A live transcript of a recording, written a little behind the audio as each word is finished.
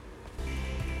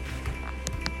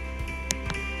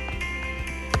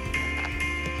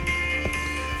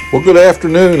Well, good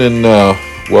afternoon and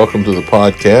welcome to the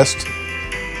podcast.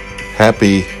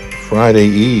 Happy Friday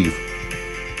Eve.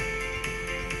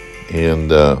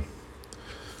 And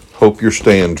hope you're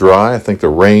staying dry. I think the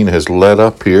rain has let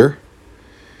up here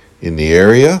in the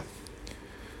area.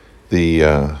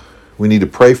 We need to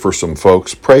pray for some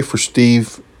folks. Pray for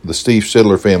Steve, the Steve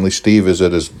Sidler family. Steve is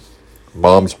at his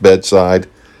mom's bedside.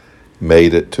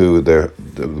 Made it to the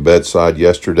bedside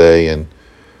yesterday, and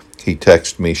he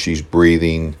texted me. She's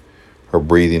breathing. Her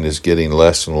breathing is getting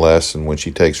less and less, and when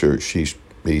she takes her,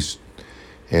 he's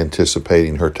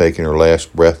anticipating her taking her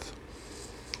last breath,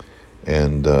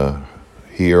 and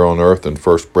here on earth and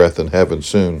first breath in heaven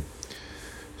soon.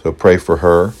 So pray for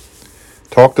her.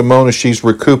 Talk to Mona. She's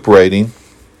recuperating,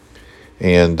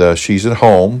 and she's at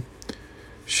home.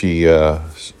 She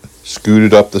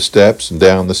scooted up the steps and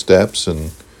down the steps,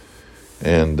 and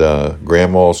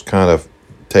Grandma's kind of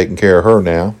taking care of her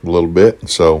now a little bit.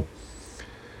 So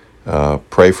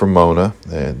pray for Mona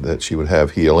and that she would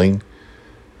have healing.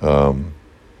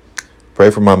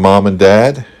 Pray for my mom and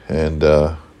dad, and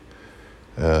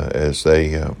as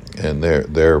they and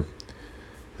their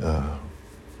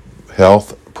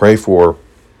health. Pray for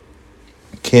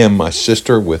Kim, my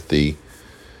sister, with the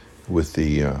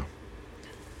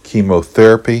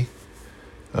chemotherapy.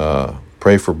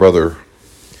 Pray for Brother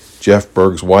Jeff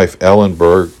Berg's wife, Ellen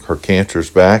Berg. Her cancer's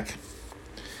back.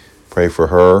 Pray for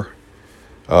her.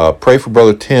 Pray for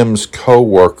Brother Tim's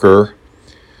co-worker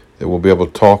that we'll be able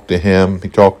to talk to him. He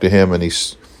talked to him and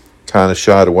he's kind of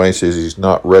shied away and says he's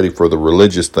not ready for the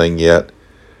religious thing yet.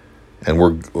 And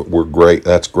we're great.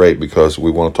 That's great because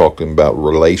we want to talk to him about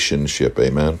relationship.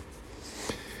 Amen.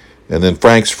 And then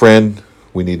Frank's friend,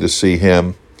 we need to see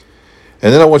him.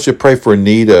 And then I want you to pray for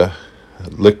Anita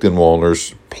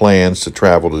Lichtenwalner's plans to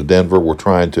travel to Denver. We're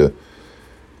trying to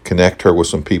connect her with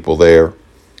some people there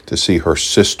to see her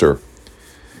sister.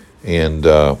 And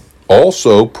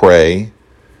also pray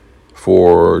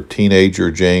for teenager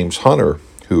James Hunter,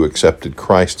 who accepted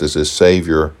Christ as his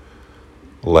Savior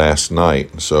last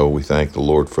night. So we thank the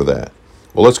Lord for that.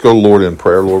 Well, let's go to Lord in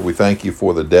prayer. Lord, we thank you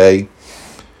for the day.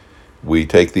 We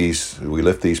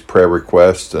lift these prayer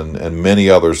requests and many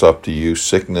others up to you,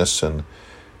 sickness and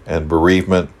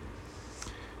bereavement.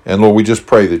 And Lord, we just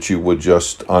pray that you would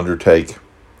just undertake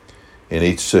in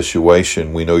each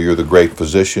situation. We know you're the great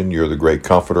physician, you're the great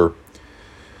comforter,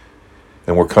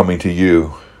 and we're coming to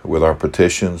you with our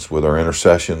petitions, with our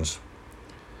intercessions.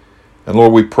 And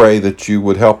Lord, we pray that you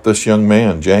would help this young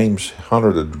man, James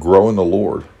Hunter, to grow in the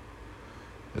Lord.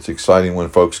 It's exciting when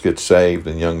folks get saved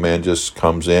and young man just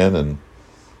comes in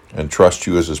and trusts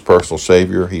you as his personal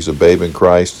Savior. He's a babe in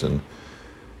Christ, and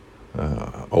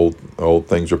old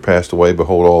things are passed away.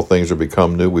 Behold, all things are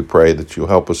become new. We pray that you'll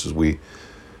help us as we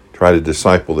try to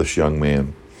disciple this young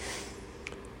man.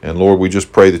 And Lord, we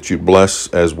just pray that you bless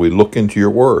as we look into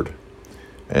your word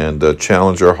and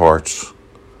challenge our hearts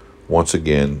once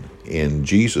again. In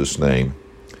Jesus' name,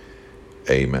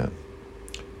 amen.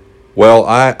 Well,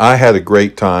 I had a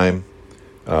great time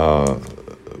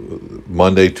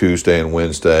Monday, Tuesday, and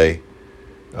Wednesday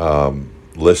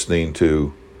listening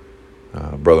to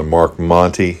Brother Mark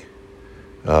Monty.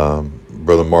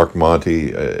 Brother Mark Monty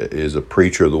is a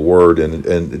preacher of the word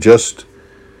and just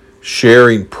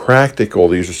sharing practical.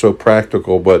 These are so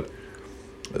practical, but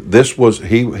this was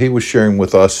he was sharing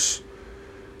with us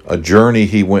a journey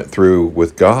he went through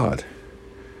with God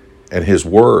and His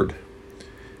Word,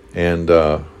 and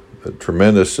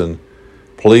tremendous. And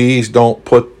please don't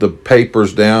put the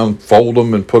papers down, fold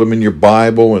them, and put them in your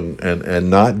Bible, and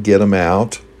not get them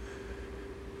out.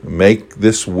 Make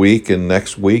this week and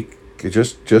next week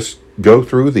just go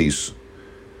through these.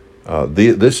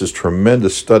 This is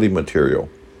tremendous study material,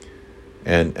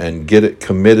 and get it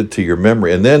committed to your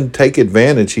memory, and then take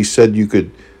advantage. He said you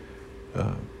could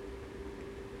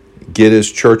get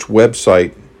his church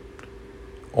website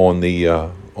on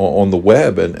the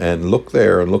web and look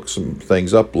there and look some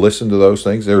things up. Listen to those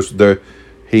things. He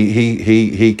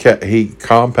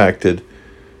compacted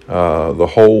the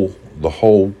whole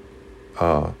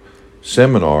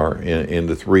seminar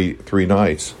into three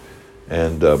nights,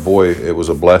 and boy, it was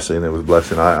a blessing. It was a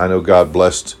blessing. I know God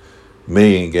blessed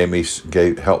me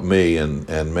and helped me,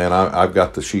 and man, I've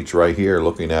got the sheets right here,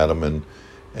 looking at them,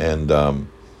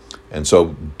 and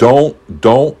so don't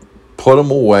put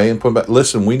them away and put them back.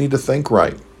 Listen, we need to think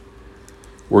right.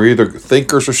 We're either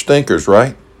thinkers or stinkers,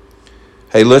 right?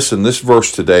 Hey, listen, this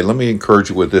verse today, let me encourage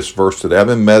you with this verse today. I've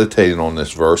been meditating on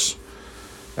this verse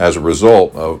as a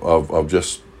result of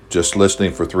just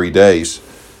listening for 3 days.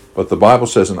 But the Bible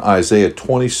says in Isaiah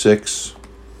 26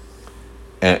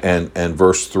 and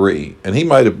verse 3, and he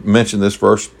might have mentioned this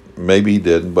verse, maybe he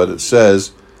didn't, but it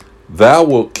says, Thou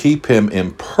wilt keep him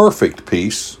in perfect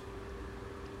peace,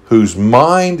 whose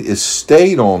mind is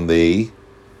stayed on thee,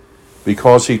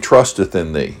 because he trusteth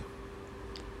in thee.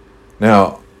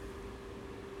 Now,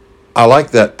 I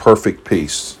like that perfect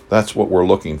peace. That's what we're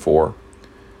looking for.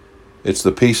 It's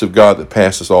the peace of God that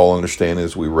passes all understanding,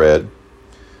 as we read.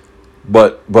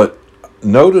 But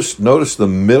notice the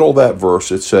middle of that verse.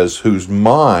 It says, whose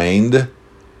mind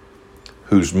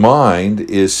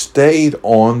is stayed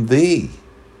on thee.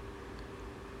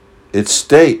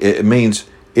 It means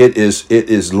it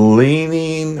is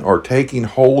leaning or taking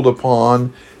hold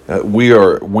upon.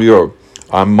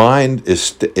 Our mind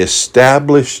is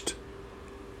established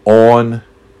on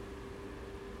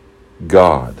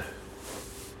God.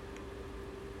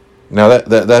 Now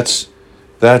that's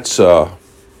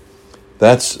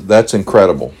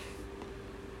incredible.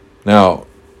 Now,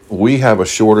 we have a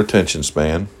short attention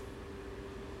span.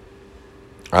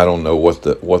 I don't know what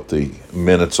the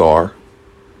minutes are.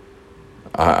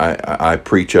 I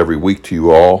preach every week to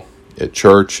you all at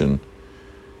church, and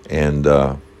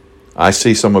I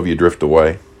see some of you drift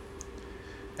away,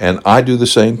 and I do the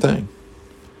same thing.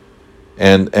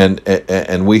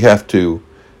 And we have to,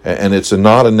 and it's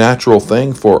not a natural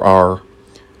thing for our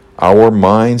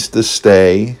minds to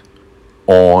stay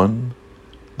on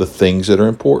the things that are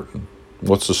important.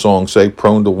 What's the song say?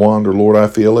 Prone to wander, Lord, I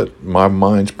feel it. My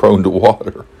mind's prone to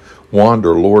wander,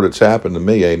 Lord, it's happened to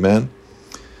me. Amen.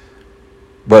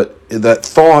 But that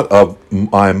thought of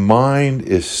my mind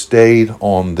is stayed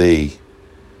on thee,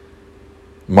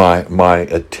 my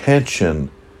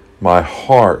attention, my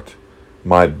heart,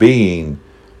 my being,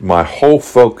 my whole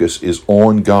focus is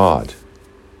on God.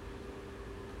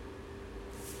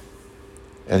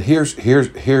 And here's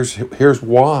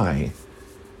why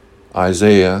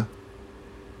Isaiah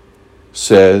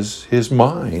says his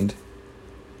mind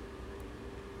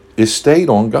is stayed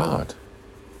on God,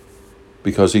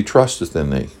 because he trusteth in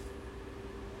thee.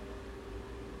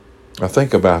 Now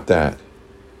think about that.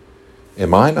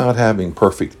 Am I not having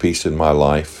perfect peace in my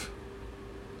life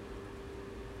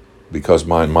because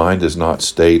my mind is not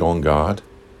stayed on God?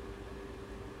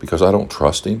 Because I don't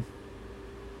trust him?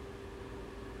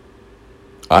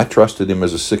 I trusted him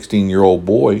as a 16-year-old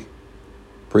boy,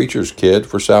 preacher's kid,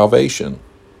 for salvation.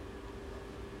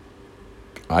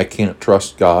 I can't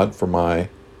trust God for my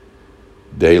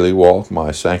daily walk,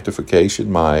 my sanctification,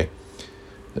 my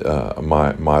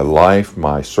life,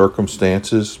 my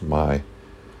circumstances, my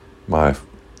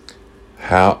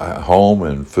home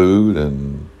and food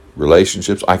and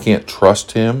relationships. I can't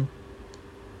trust him.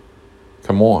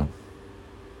 Come on.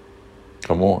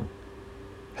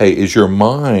 Hey, is your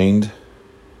mind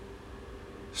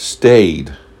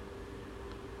stayed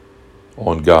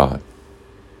on God?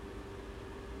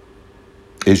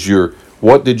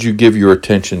 What did you give your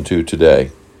attention to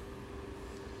today?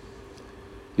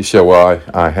 You say, well,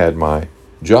 I had my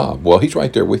job. Well, he's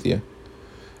right there with you.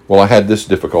 Well, I had this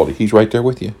difficulty. He's right there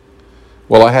with you.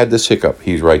 Well, I had this hiccup.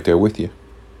 He's right there with you.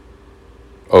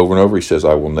 Over and over, he says,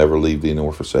 I will never leave thee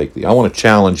nor forsake thee. I want to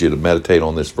challenge you to meditate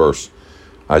on this verse.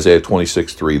 Isaiah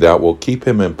 26:3. Thou wilt keep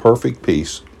him in perfect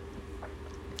peace,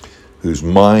 whose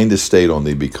mind is stayed on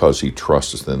thee, because he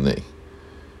trusteth in thee.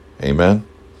 Amen.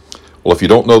 Well, if you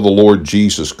don't know the Lord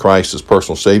Jesus Christ as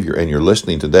personal Savior and you're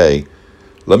listening today,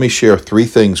 let me share 3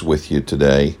 things with you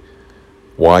today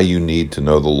why you need to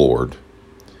know the Lord.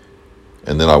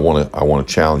 And then I want to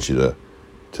challenge you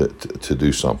to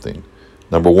do something.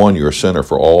 Number 1, you're a sinner,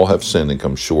 for all have sinned and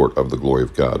come short of the glory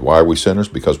of God. Why are we sinners?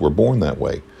 Because we're born that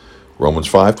way. Romans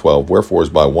 5:12, wherefore as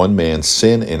by one man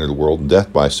sin entered the world, and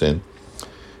death by sin,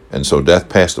 and so death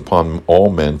passed upon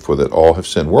all men, for that all have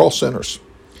sinned. We're all sinners,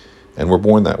 and we're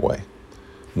born that way.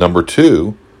 Number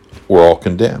 2, we're all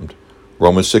condemned.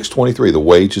 Romans 6:23, the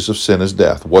wages of sin is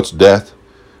death. What's death?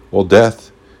 Well,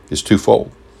 death is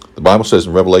twofold. The Bible says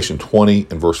in Revelation 20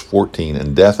 and verse 14,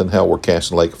 and death and hell were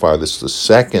cast in the lake of fire. This is the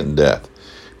second death.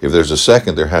 If there's a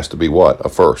second, there has to be what? A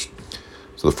first.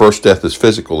 So the first death is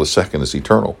physical, the second is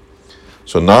eternal.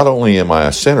 So not only am I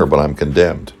a sinner, but I'm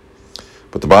condemned.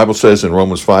 But the Bible says in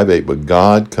Romans 5:8, but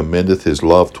God commendeth his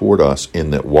love toward us,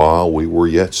 in that while we were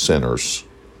yet sinners,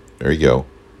 there you go,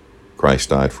 Christ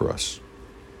died for us.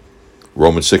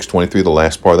 Romans 6:23, the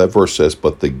last part of that verse says,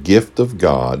 but the gift of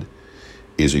God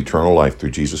is eternal life through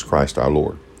Jesus Christ our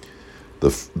Lord.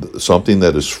 Something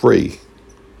that is free,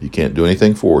 you can't do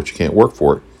anything for it, you can't work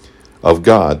for it, of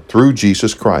God through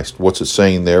Jesus Christ. What's it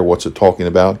saying there? What's it talking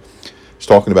about? It's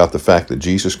talking about the fact that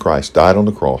Jesus Christ died on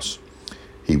the cross,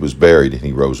 he was buried, and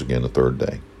he rose again the third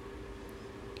day.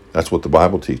 That's what the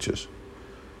Bible teaches.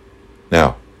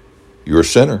 Now, you're a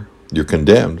sinner, you're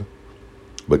condemned,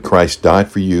 but Christ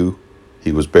died for you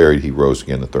He was buried. He rose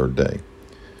again the third day.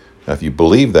 Now, if you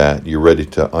believe that, you're ready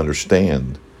to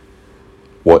understand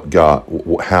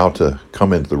how to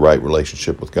come into the right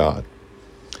relationship with God.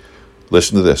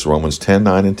 Listen to this, Romans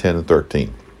 10:9 and 10 and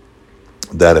 13.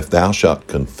 That if thou shalt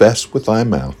confess with thy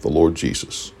mouth the Lord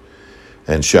Jesus,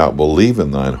 and shalt believe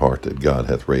in thine heart that God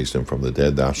hath raised him from the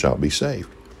dead, thou shalt be saved.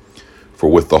 For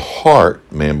with the heart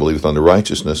man believeth unto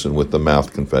righteousness, and with the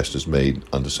mouth confession is made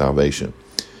unto salvation.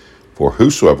 For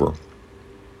whosoever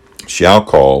shall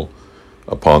call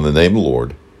upon the name of the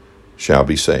Lord shall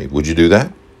be saved. Would you do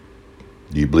that?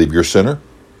 Do you believe you're a sinner?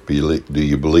 Do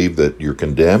you believe that you're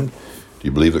condemned? Do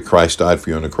you believe that Christ died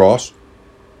for you on the cross?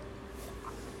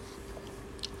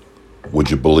 Would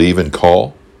you believe and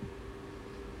call?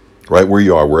 Right where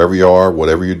you are, wherever you are,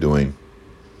 whatever you're doing,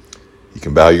 you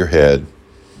can bow your head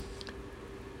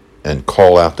and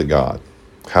call out to God.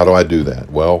 How do I do that?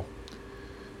 Well,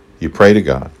 you pray to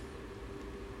God.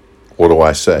 What do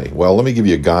I say? Well, let me give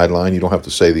you a guideline. You don't have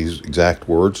to say these exact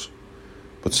words,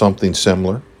 but something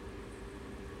similar.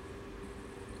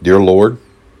 Dear Lord,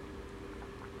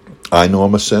 I know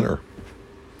I'm a sinner,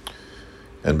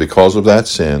 and because of that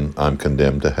sin, I'm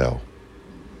condemned to hell.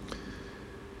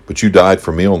 But you died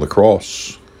for me on the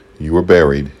cross. You were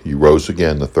buried. You rose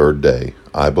again the third day.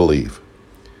 I believe.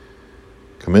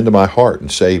 Come into my heart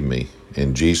and save me.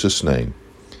 In Jesus' name,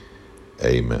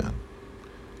 amen.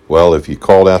 Well, if you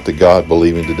called out to God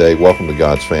believing today, welcome to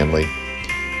God's family.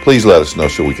 Please let us know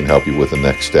so we can help you with the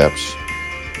next steps.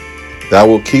 Thou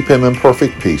wilt keep him in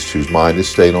perfect peace, whose mind is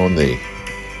stayed on thee,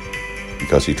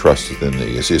 because he trusteth in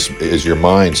thee. Is your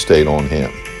mind stayed on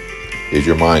him? Is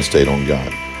your mind stayed on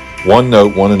God? One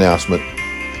note, one announcement.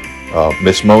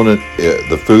 Miss Mona,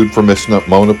 the food for Miss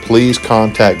Mona, please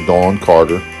contact Dawn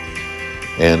Carter.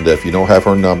 And if you don't have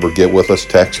her number, get with us,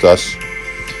 text us,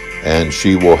 and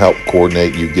she will help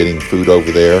coordinate you getting food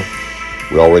over there.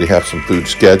 We already have some food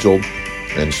scheduled,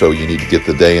 and so you need to get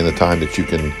the day and the time that you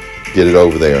can get it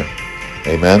over there.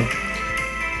 Amen.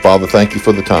 Father, thank you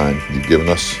for the time you've given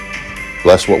us.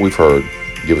 Bless what we've heard.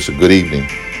 Give us a good evening.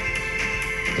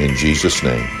 In Jesus'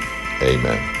 name,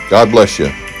 amen. God bless you,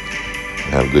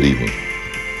 and have a good evening.